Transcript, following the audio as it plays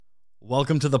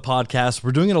Welcome to the podcast.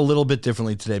 We're doing it a little bit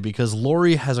differently today because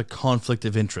Lori has a conflict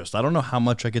of interest. I don't know how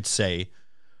much I could say,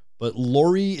 but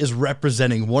Lori is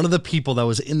representing one of the people that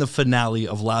was in the finale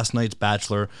of last night's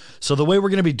Bachelor. So the way we're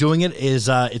going to be doing it is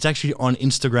it's actually on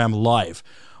Instagram Live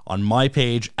on my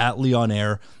page at Leon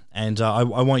Air. And I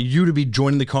want you to be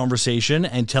joining the conversation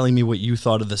and telling me what you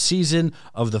thought of the season,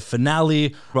 of the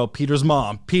finale, about Peter's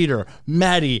mom, Peter,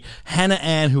 Maddie, Hannah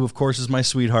Ann, who of course is my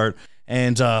sweetheart.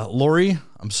 And Lori,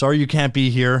 I'm sorry you can't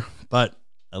be here, but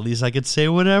at least I could say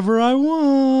whatever I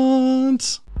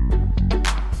want.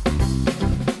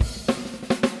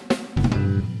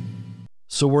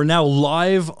 So we're now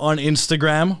live on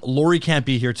Instagram. Lori can't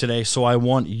be here today, so I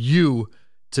want you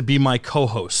to be my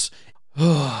co-host.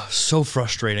 So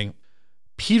frustrating.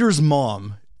 Peter's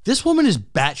mom, this woman is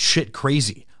batshit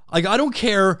crazy. Like, I don't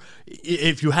care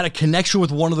if you had a connection with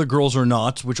one of the girls or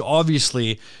not, which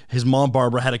obviously his mom,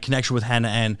 Barbara, had a connection with Hannah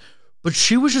Ann, but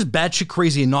she was just batshit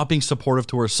crazy and not being supportive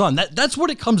to her son. That's what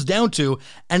it comes down to,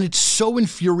 and it's so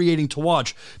infuriating to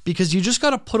watch because you just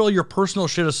got to put all your personal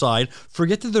shit aside,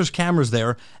 forget that there's cameras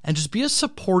there, and just be a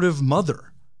supportive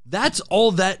mother. That's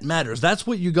all that matters. That's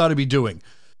what you got to be doing.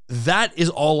 That is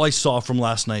all I saw from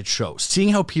last night's show. Seeing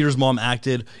how Peter's mom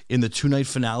acted in the two-night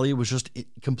finale was just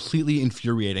completely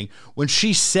infuriating. When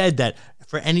she said that,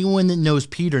 for anyone that knows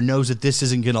Peter knows that this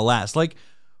isn't going to last. Like,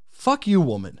 fuck you,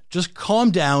 woman. Just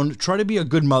calm down. Try to be a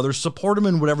good mother. Support him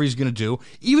in whatever he's going to do.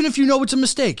 Even if you know it's a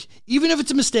mistake. Even if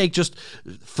it's a mistake, just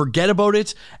forget about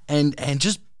it and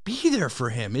just be there for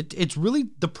him. It's really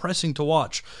depressing to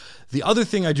watch. The other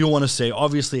thing I do want to say,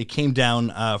 obviously it came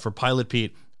down for Pilot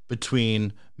Pete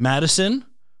between Madison,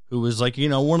 who was like,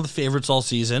 one of the favorites all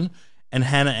season, and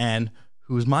Hannah Ann,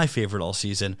 who was my favorite all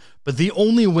season. But the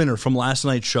only winner from last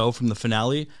night's show, from the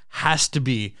finale, has to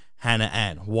be Hannah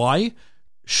Ann. Why?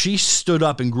 She stood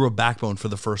up and grew a backbone for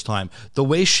the first time. The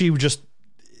way she just,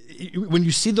 when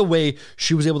you see the way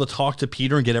she was able to talk to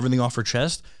Peter and get everything off her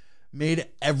chest, made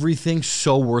everything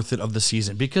so worth it of the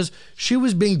season, because she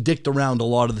was being dicked around a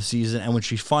lot of the season, and when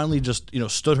she finally just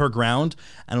stood her ground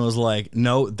and was like,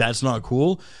 no, that's not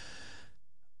cool,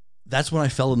 that's when I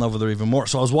fell in love with her even more.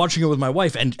 So I was watching it with my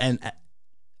wife, and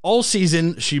all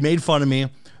season she made fun of me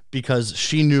because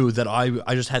she knew that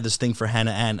I just had this thing for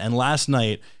Hannah Ann, and last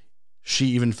night she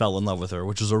even fell in love with her,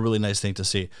 which was a really nice thing to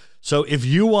see. So if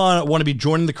you want to be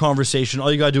joining the conversation,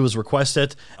 all you got to do is request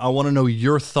it. I want to know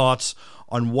your thoughts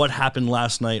on what happened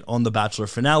last night on the Bachelor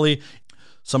finale.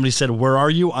 Somebody said, where are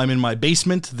you? I'm in my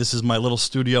basement. This is my little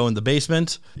studio in the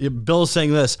basement. Bill is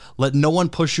saying this: let no one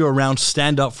push you around.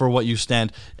 Stand up for what you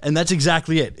stand. And that's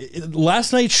exactly it.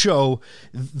 Last night's show,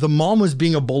 the mom was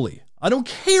being a bully. I don't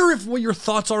care what your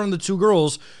thoughts are on the two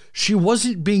girls. She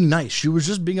wasn't being nice. She was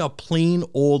just being a plain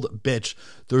old bitch.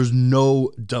 There's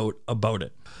no doubt about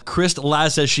it. Chris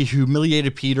Laz says she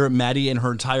humiliated Peter, Maddie, and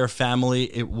her entire family.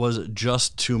 It was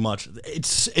just too much.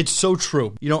 It's so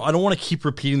true. I don't want to keep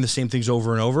repeating the same things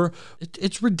over and over.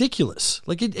 It's ridiculous.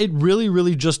 Like, it really,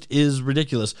 really just is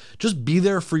ridiculous. Just be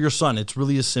there for your son. It's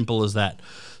really as simple as that.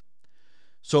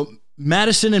 So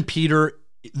Madison and Peter,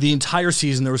 the entire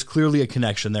season, there was clearly a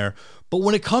connection there. But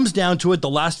when it comes down to it, the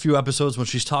last few episodes when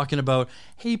she's talking about,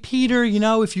 hey, Peter,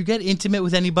 if you get intimate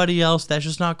with anybody else, that's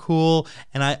just not cool.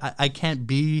 And I can't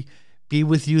be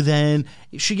with you then.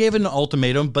 She gave an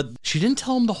ultimatum, but she didn't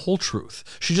tell him the whole truth.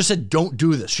 She just said, don't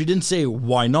do this. She didn't say,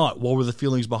 why not? What were the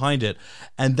feelings behind it?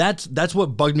 And that's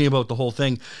what bugged me about the whole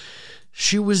thing.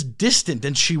 She was distant,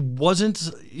 and she wasn't,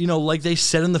 like they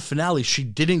said in the finale, she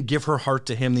didn't give her heart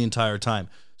to him the entire time.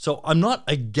 So I'm not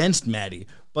against Maddie,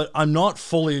 but I'm not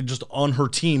fully just on her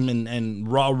team and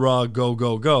rah, go,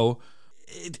 go, go.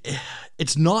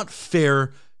 It's not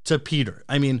fair to Peter.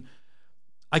 I mean,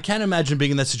 I can't imagine being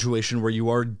in that situation where you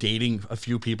are dating a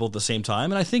few people at the same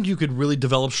time. And I think you could really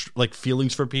develop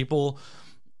feelings for people,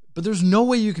 but there's no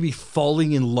way you could be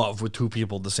falling in love with two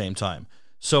people at the same time.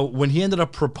 So when he ended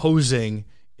up proposing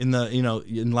in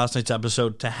last night's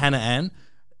episode to Hannah Ann,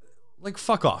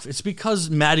 fuck off. It's because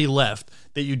Maddie left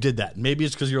that you did that. Maybe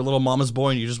it's because you're a little mama's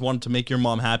boy and you just wanted to make your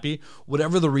mom happy.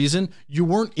 Whatever the reason, you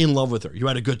weren't in love with her. You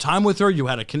had a good time with her. You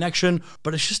had a connection,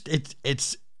 but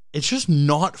it's just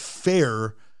not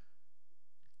fair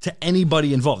to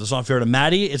anybody involved. It's not fair to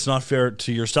Maddie. It's not fair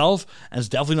to yourself. And it's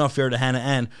definitely not fair to Hannah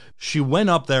Ann. She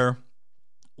went up there,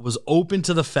 was open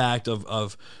to the fact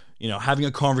of having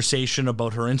a conversation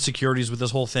about her insecurities with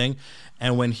this whole thing.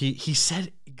 And when he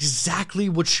said exactly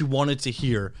what she wanted to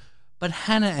hear, but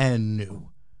Hannah Ann knew.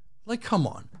 Come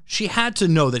on. She had to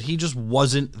know that he just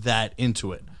wasn't that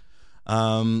into it.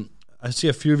 I see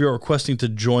a few of you are requesting to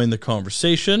join the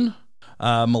conversation.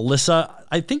 Melissa,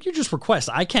 I think you just request.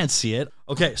 I can't see it.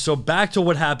 Okay, so back to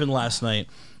what happened last night.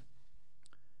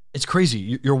 It's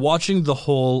crazy. You're watching the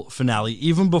whole finale,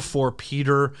 even before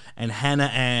Peter and Hannah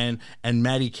Ann and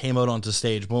Maddie came out onto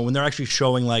stage. But when they're actually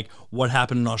showing like what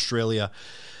happened in Australia,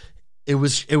 it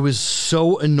was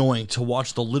so annoying to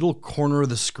watch the little corner of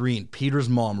the screen, Peter's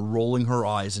mom rolling her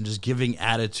eyes and just giving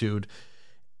attitude.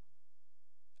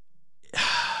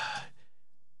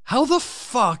 How the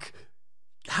fuck?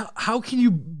 How can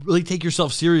you really take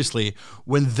yourself seriously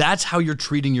when that's how you're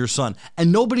treating your son?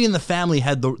 And nobody in the family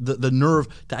had the nerve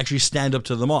to actually stand up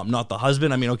to the mom. Not the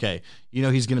husband. I mean, okay,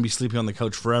 he's going to be sleeping on the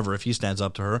couch forever if he stands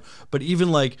up to her. But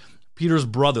even like Peter's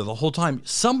brother, the whole time,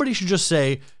 somebody should just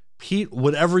say, Pete,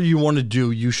 whatever you want to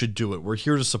do, you should do it. We're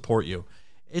here to support you.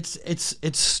 It's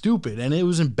stupid, and it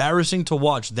was embarrassing to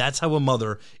watch. That's how a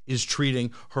mother is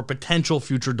treating her potential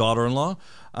future daughter-in-law.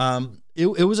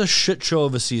 It was a shit show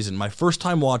of a season. My first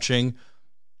time watching,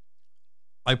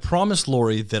 I promised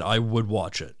Lori that I would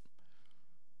watch it.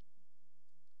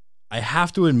 I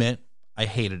have to admit, I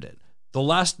hated it. The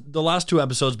last two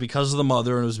episodes, because of the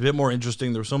mother, and it was a bit more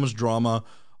interesting. There was so much drama.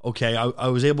 Okay, I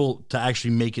was able to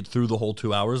actually make it through the whole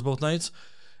 2 hours both nights.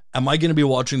 Am I going to be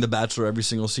watching The Bachelor every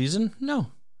single season?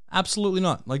 No, absolutely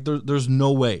not. Like there's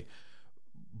no way.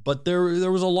 But there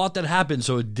was a lot that happened,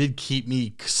 so it did keep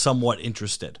me somewhat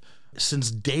interested.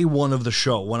 Since day one of the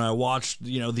show, when I watched,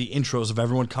 the intros of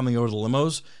everyone coming over the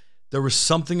limos, there was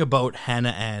something about Hannah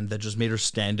Ann that just made her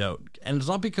stand out. And it's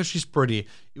not because she's pretty.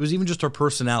 It was even just her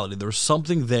personality. There was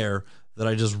something there that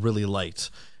I just really liked.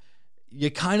 You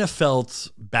kind of felt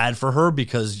bad for her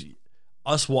because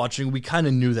us watching, we kind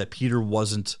of knew that Peter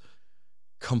wasn't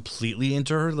completely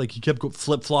into her. Like, he kept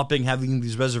flip-flopping, having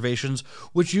these reservations,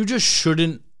 which you just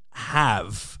shouldn't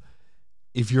have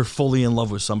if you're fully in love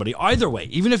with somebody. Either way,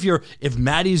 even if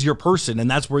Maddie's your person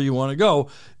and that's where you want to go,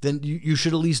 then you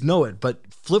should at least know it. But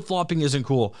flip-flopping isn't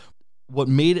cool. What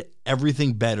made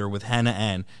everything better with Hannah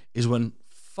Ann is when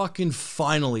fucking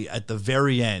finally at the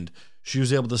very end, she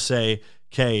was able to say,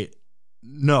 okay,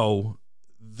 no,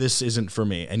 this isn't for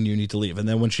me and you need to leave. And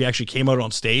then when she actually came out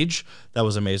on stage, that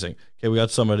was amazing. Okay, we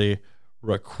got somebody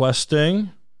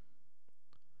requesting.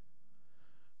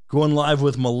 Going live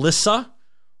with Melissa.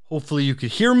 Hopefully you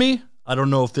could hear me. I don't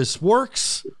know if this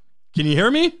works. Can you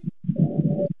hear me?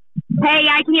 Hey,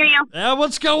 I can hear you.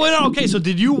 What's going on? Okay, so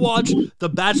did you watch the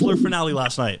Bachelor finale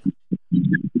last night?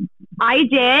 I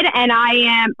did, and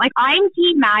I'm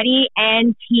Team Maddie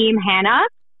and Team Hannah.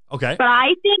 Okay. But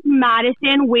I think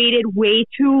Madison waited way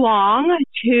too long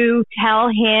to tell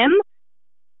him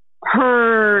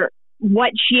that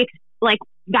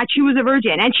she was a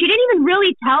virgin. And she didn't even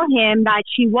really tell him that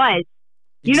she was.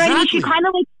 You know what I mean? She kind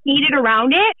of skated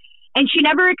around it, and she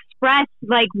never expressed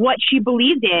what she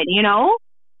believed in,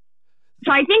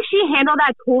 So I think she handled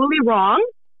that totally wrong.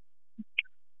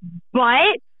 But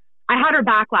I had her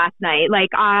back last night.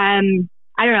 I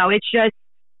don't know. It's just,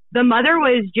 the mother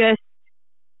was just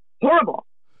horrible.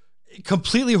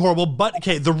 Completely horrible. But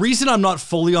okay, the reason I'm not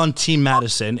fully on Team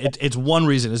Madison, it's one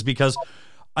reason, is because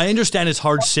I understand it's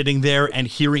hard sitting there and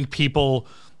hearing people,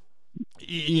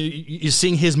 you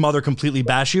seeing his mother completely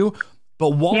bash you.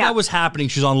 But while that was happening,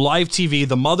 she's on live TV.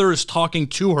 The mother is talking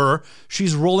to her.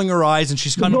 She's rolling her eyes, and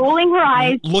she's kind of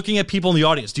looking at people in the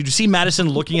audience. Did you see Madison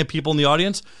looking at people in the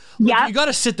audience? Yeah. You got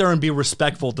to sit there and be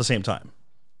respectful at the same time.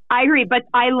 I agree, but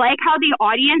I like how the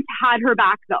audience had her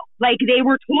back, though. They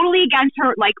were totally against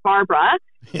her, like Barbara.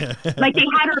 Yeah. They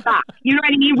had her back. You know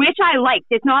what I mean? Which I liked.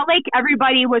 It's not like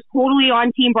everybody was totally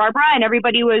on Team Barbara and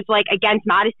everybody was, against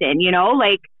Madison,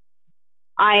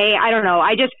 I don't know.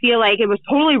 I just feel like it was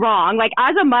totally wrong.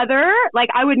 As a mother,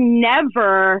 I would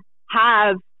never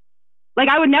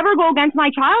go against my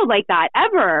child like that,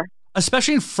 ever.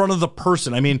 Especially in front of the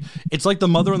person. I mean, it's like the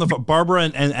mother and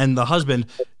Barbara and the husband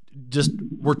just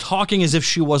were talking as if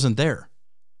she wasn't there.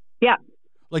 Yeah.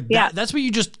 That's what you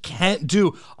just can't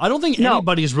do. I don't think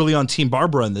anybody is really on Team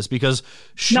Barbara in this because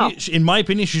she, in my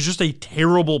opinion, she's just a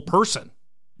terrible person.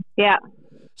 Yeah.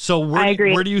 So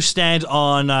where do you stand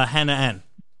on Hannah Ann?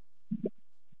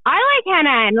 I like Hannah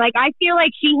Ann. I feel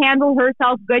like she handled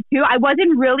herself good too. I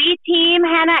wasn't really Team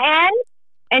Hannah Ann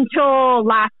until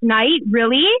last night,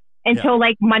 really. Until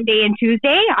Monday and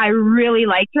Tuesday. I really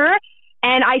liked her.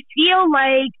 And I feel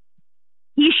like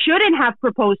he shouldn't have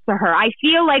proposed to her. I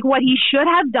feel like what he should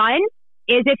have done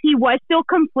is, if he was still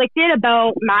conflicted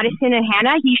about Madison and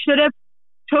Hannah, he should have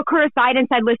took her aside and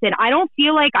said, listen, I don't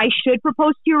feel like I should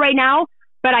propose to you right now,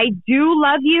 but I do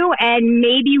love you and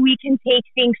maybe we can take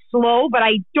things slow, but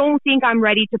I don't think I'm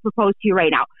ready to propose to you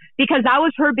right now. Because that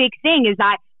was her big thing, is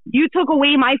that you took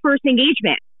away my first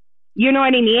engagement. You know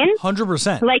what I mean?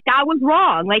 100%. Like, that was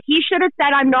wrong. Like, he should have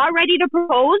said, I'm not ready to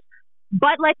propose,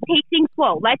 but let's take things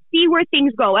slow. Let's see where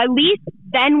things go. At least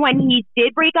then when he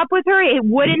did break up with her, it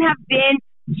wouldn't have been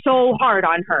so hard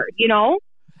on her, you know?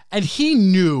 And he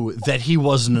knew that he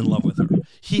wasn't in love with her.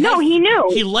 He knew.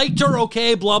 He liked her,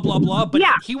 okay, blah, blah, blah, but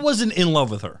he wasn't in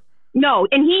love with her. No,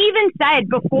 and he even said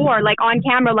before, like, on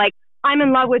camera, like, I'm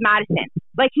in love with Madison.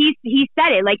 Like, he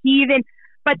said it. Like,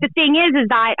 but the thing is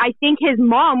that I think his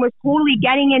mom was totally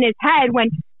getting in his head when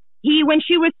she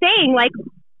was saying, like,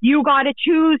 you got to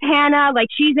choose Hannah, like,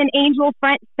 she's an angel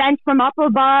sent from up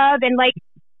above,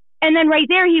 and then right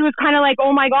there, he was kind of like,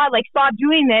 oh my God, like, stop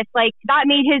doing this. Like, that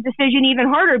made his decision even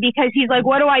harder because he's like,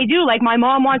 what do I do? Like, my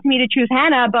mom wants me to choose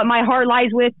Hannah, but my heart lies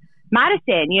with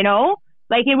Madison, you know?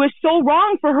 Like, it was so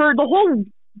wrong for her. The whole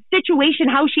situation,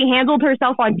 how she handled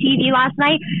herself on TV last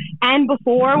night and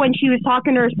before when she was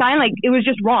talking to her son, like, it was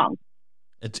just wrong.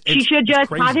 She should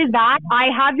just have his back. I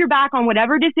have your back on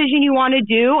whatever decision you want to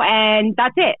do, and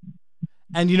that's it.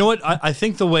 And you know what? I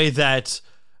think the way that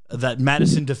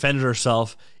Madison defended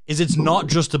herself is it's not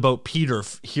just about Peter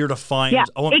here to find. Yeah,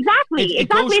 exactly.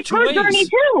 It's her journey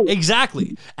too.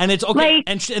 Exactly. And it's okay. Like,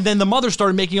 and then the mother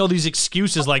started making all these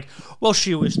excuses like, well,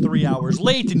 she was 3 hours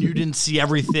late and you didn't see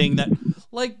everything that,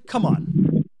 like, come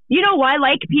on. You know what?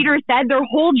 Like Peter said, their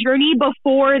whole journey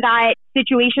before that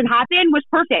situation happened was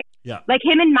perfect. Yeah. Like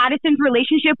him and Madison's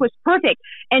relationship was perfect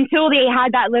until they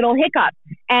had that little hiccup.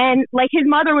 And like his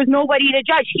mother was nobody to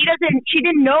judge. She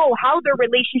didn't know how their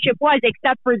relationship was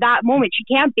except for that moment. She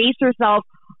can't base herself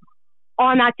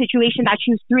on that situation that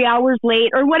she was 3 hours late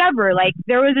or whatever. Like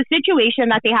there was a situation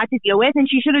that they had to deal with and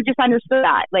she should have just understood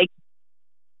that. Like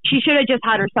she should have just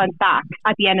had her son's back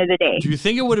at the end of the day. Do you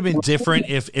think it would have been different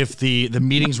if the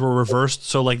meetings were reversed?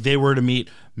 So like they were to meet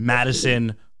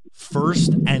Madison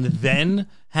first and then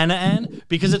Hannah Ann?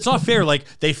 Because it's not fair. Like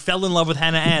they fell in love with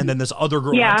Hannah Ann, then this other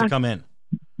girl had to come in.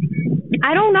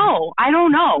 I don't know.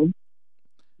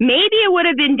 Maybe it would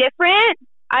have been different.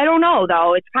 I don't know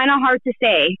though. It's kind of hard to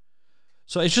say.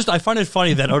 So it's just, I find it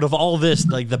funny that out of all this,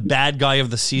 like the bad guy of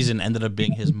the season ended up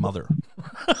being his mother.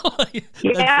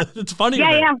 It's funny.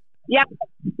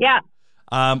 Yeah.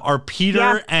 Are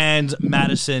Peter and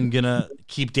Madison gonna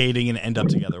keep dating and end up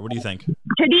together? What do you think?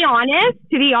 To be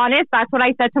honest, that's what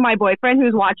I said to my boyfriend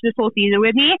who's watched this whole season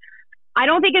with me. I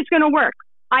don't think it's gonna work.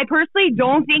 I personally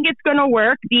don't think it's gonna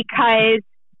work because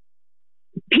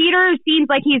Peter seems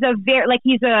like he's a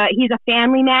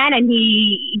family man and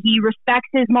he respects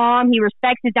his mom, he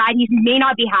respects his dad. He may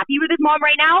not be happy with his mom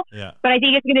right now, but I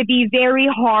think it's going to be very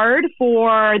hard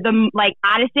for them, like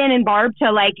Madison and Barb,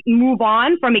 to like move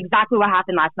on from exactly what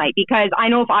happened last night. Because I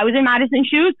know if I was in Madison's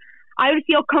shoes, I would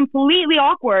feel completely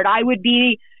awkward. It'd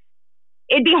be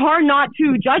hard not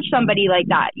to judge somebody like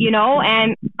that, you know?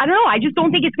 And I don't know. I just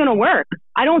don't think it's going to work.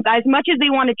 As much as they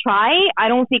want to try, I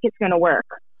don't think it's going to work.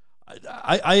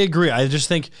 I agree. I just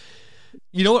think,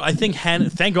 you know what? I think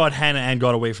thank God Hannah Ann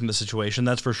got away from the situation.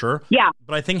 That's for sure. Yeah.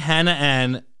 But I think Hannah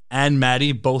Ann and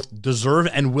Maddie both deserve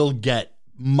and will get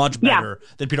much better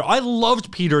than Peter. I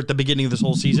loved Peter at the beginning of this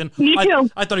whole season. Me too.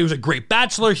 I thought he was a great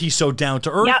bachelor. He's so down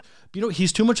to earth. Yep. You know,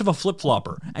 he's too much of a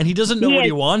flip-flopper and he doesn't know what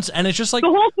he wants. And it's just like the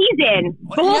whole season,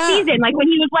 like when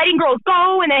he was letting girls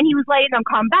go and then he was letting them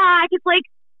come back. It's like,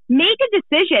 make a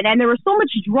decision. And there was so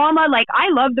much drama. Like I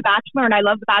love The Bachelor and I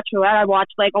love The Bachelorette. I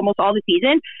watched like almost all the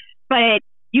seasons, but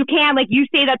you can't, like you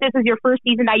say that this is your first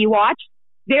season that you watched.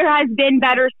 There has been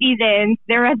better seasons.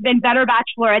 There has been better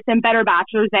Bachelorettes and better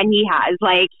Bachelors than he has.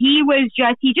 Like he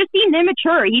just seemed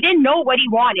immature. He didn't know what he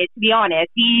wanted, to be honest.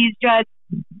 He's just,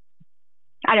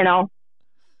 I don't know.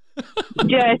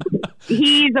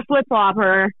 He's a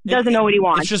flip-flopper, doesn't know what he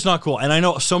wants. It's just not cool. And I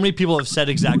know so many people have said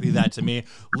exactly that to me.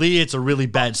 Lee, it's a really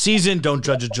bad season. Don't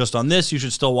judge it just on this. You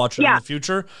should still watch it in the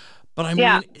future. But I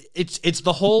mean, it's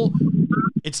the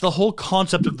whole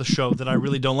concept of the show that I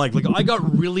really don't like. Like I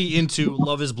got really into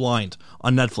Love is Blind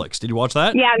on Netflix. Did you watch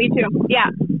that? Yeah, me too. Yeah.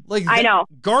 Like I know.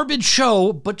 Garbage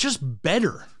show, but just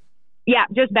better. Yeah,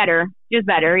 just better.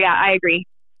 Yeah, I agree.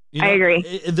 You know, I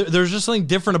agree. There's just something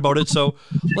different about it. So,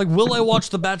 like, will I watch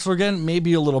The Bachelor again?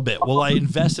 Maybe a little bit. Will I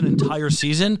invest an entire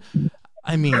season?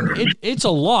 I mean, it's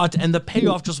a lot, and the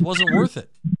payoff just wasn't worth it.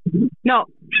 No,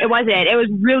 it wasn't. It was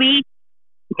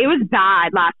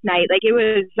bad last night. Like,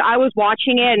 I was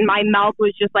watching it, and my mouth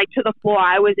was just, like, to the floor.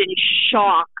 I was in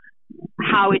shock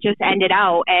how it just ended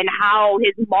out and how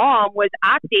his mom was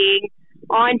acting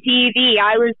on TV.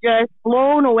 I was just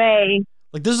blown away.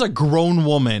 Like, this is a grown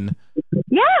woman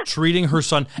treating her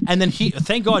son. And then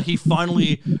thank God he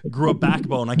finally grew a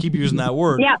backbone. I keep using that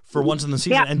word for once in the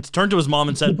season and turned to his mom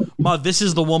and said, Ma, this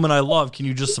is the woman I love. Can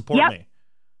you just support me?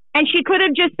 And she could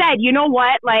have just said, you know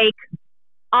what, like,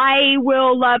 I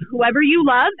will love whoever you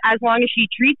love as long as she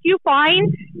treats you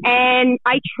fine, and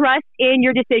I trust in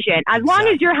your decision. As long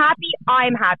as you're happy,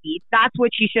 I'm happy. That's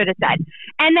what she should have said.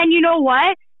 And then, you know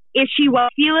what? If she was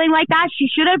feeling like that, she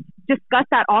should have discussed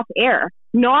that off air,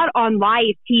 not on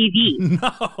live TV.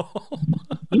 No.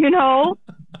 You know?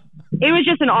 It was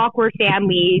just an awkward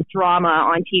family drama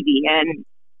on TV, and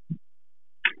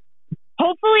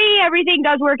hopefully everything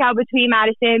does work out between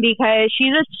Madison, because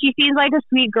she seems like a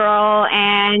sweet girl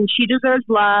and she deserves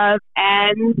love,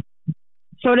 and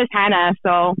so does Hannah.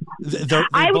 So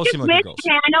I would just wish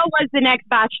Hannah was the next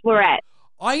Bachelorette.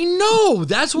 I know.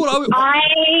 That's what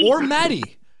or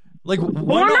Maddie. Like,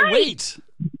 why not wait?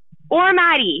 Or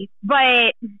Maddie.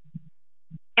 But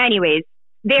anyways,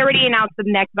 they already announced the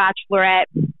next Bachelorette.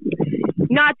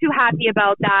 Not too happy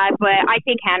about that, but I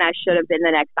think Hannah should have been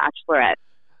the next Bachelorette.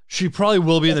 She probably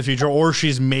will be in the future, or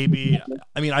she's maybe,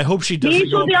 I mean, I hope she doesn't. Maybe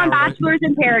she'll be on Bachelors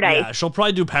in Paradise. Yeah, she'll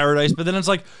probably do Paradise, but then it's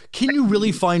like, can you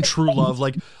really find true love?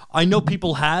 Like, I know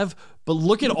people have, but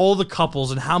look at all the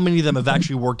couples and how many of them have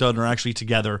actually worked out and are actually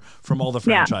together from all the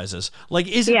franchises. Yeah. Like,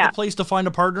 is it the place to find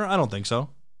a partner? I don't think so.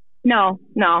 No.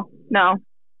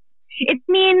 It's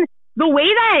the way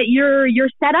that you're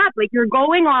set up, like, you're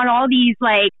going on all these,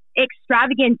 like,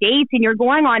 extravagant dates, and you're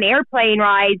going on airplane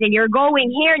rides, and you're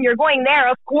going here and you're going there.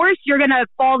 Of course, you're going to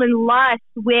fall in lust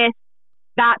with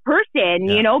that person,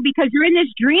 you know, because you're in this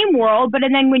dream world. But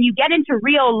and then when you get into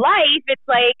real life, it's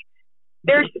like,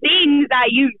 there's things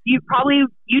that you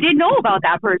didn't know about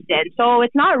that person. So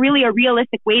it's not really a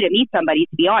realistic way to meet somebody,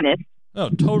 to be honest. Oh,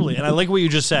 totally. And I like what you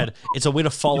just said. It's a way to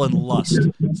fall in lust.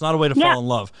 It's not a way to fall in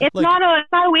love. It's not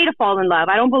a way to fall in love.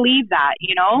 I don't believe that,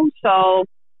 you know? So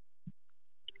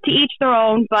to each their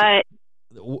own, but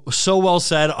so well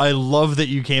said. I love that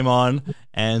you came on,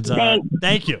 and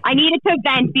thank you. I needed to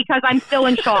vent because I'm still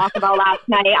in shock about last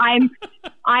night.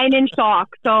 I'm in shock.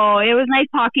 So it was nice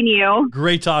talking to you.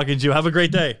 Great talking to you. Have a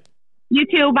great day. You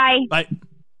too. Bye. Bye.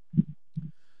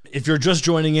 If you're just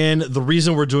joining in, the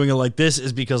reason we're doing it like this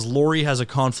is because Lori has a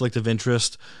conflict of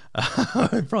interest.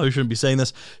 I probably shouldn't be saying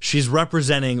this. She's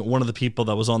representing one of the people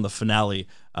that was on the finale.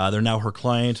 They're now her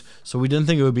client. So we didn't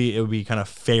think it would be kind of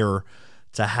fair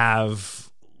to have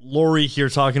Lori here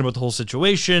talking about the whole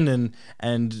situation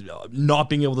and not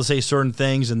being able to say certain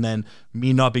things, and then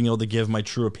me not being able to give my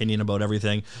true opinion about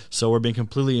everything. So we're being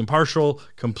completely impartial,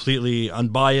 completely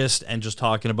unbiased, and just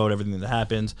talking about everything that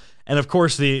happens. And of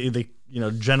course, the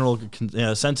general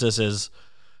consensus is,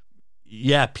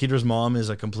 Peter's mom is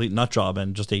a complete nut job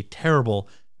and just a terrible,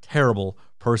 terrible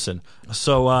person.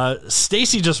 So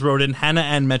Stacy just wrote in, Hannah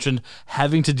Ann mentioned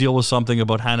having to deal with something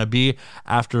about Hannah B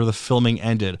after the filming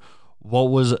ended.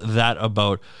 What was that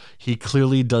about? He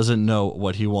clearly doesn't know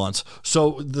what he wants.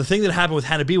 So the thing that happened with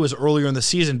Hannah B was earlier in the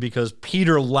season, because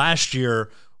Peter last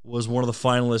year was one of the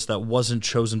finalists that wasn't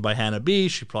chosen by Hannah B.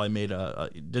 She probably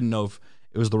didn't know if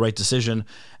it was the right decision.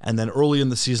 And then early in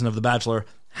the season of The Bachelor,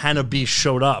 Hannah B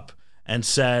showed up and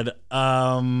said,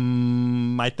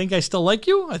 I think I still like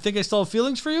you. I think I still have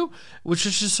feelings for you, which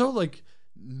is just so, like,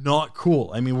 not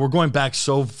cool. I mean, we're going back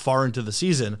so far into the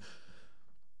season,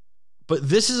 but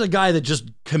this is a guy that just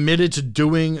committed to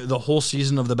doing the whole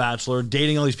season of The Bachelor,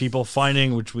 dating all these people,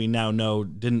 finding, which we now know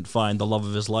didn't find the love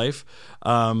of his life.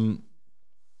 And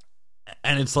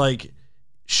it's like,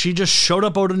 she just showed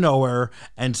up out of nowhere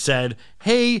and said,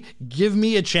 hey, give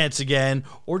me a chance again,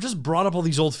 or just brought up all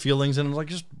these old feelings, and it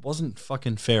just wasn't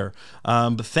fucking fair.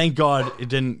 But thank God it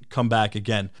didn't come back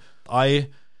again. I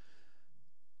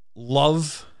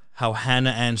love how Hannah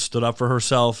Ann stood up for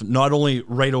herself, not only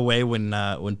right away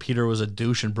when Peter was a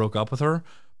douche and broke up with her,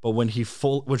 but when she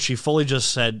fully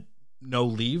just said, no,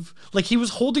 leave. Like, he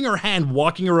was holding her hand,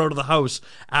 walking her out of the house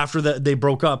after they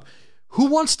broke up. Who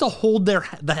wants to hold the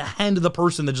hand of the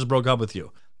person that just broke up with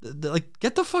you? Like,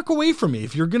 get the fuck away from me.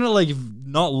 If you're gonna, like,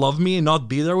 not love me and not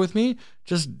be there with me,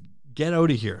 just get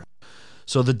out of here.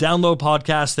 So the Download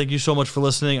Podcast, thank you so much for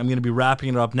listening. I'm going to be wrapping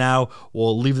it up now.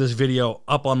 We'll leave this video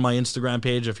up on my Instagram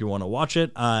page if you want to watch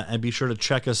it. And be sure to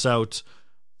check us out,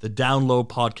 the Download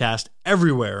Podcast,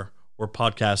 everywhere where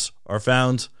podcasts are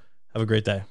found. Have a great day.